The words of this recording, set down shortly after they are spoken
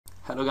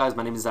Hello guys,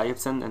 my name is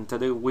iObsidian and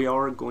today we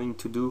are going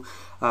to do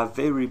a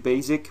very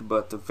basic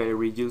but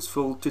very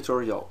useful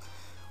tutorial.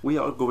 We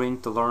are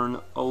going to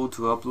learn how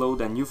to upload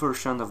a new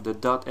version of the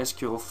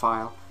 .sql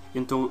file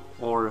into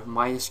our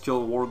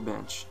MySQL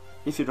workbench.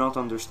 If you don't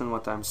understand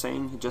what I'm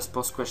saying, just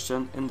post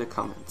question in the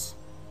comments.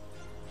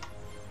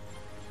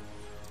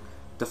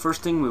 The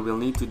first thing we will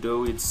need to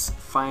do is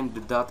find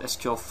the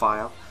 .sql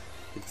file.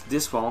 It's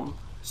this one,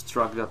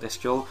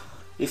 struct.sql.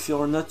 If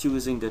you're not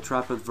using the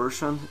trapped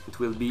version, it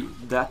will be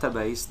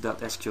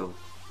database.sql.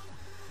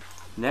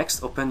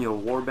 Next, open your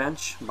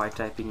workbench by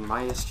typing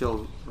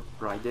MySQL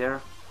right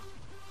there.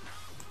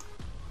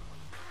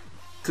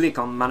 Click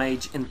on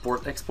Manage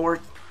Import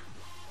Export.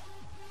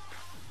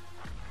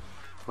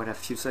 Wait a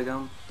few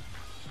seconds.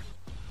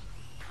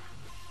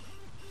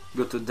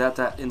 Go to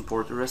Data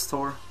Import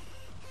Restore.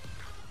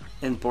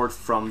 Import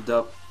from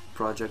the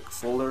project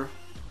folder.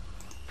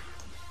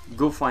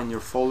 Go find your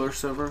folder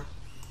server.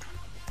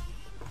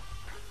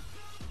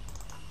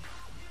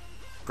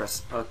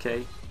 Press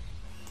OK.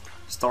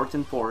 Start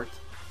import.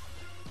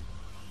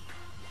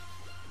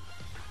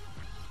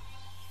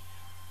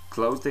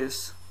 Close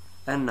this.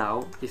 And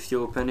now, if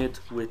you open it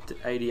with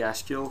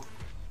iObsidian,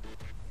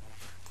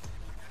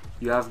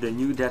 you have the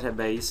new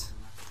database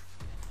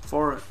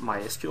for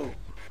MySQL.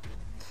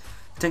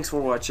 Thanks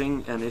for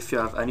watching, and if you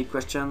have any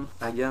question,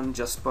 again,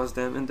 just post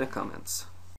them in the comments.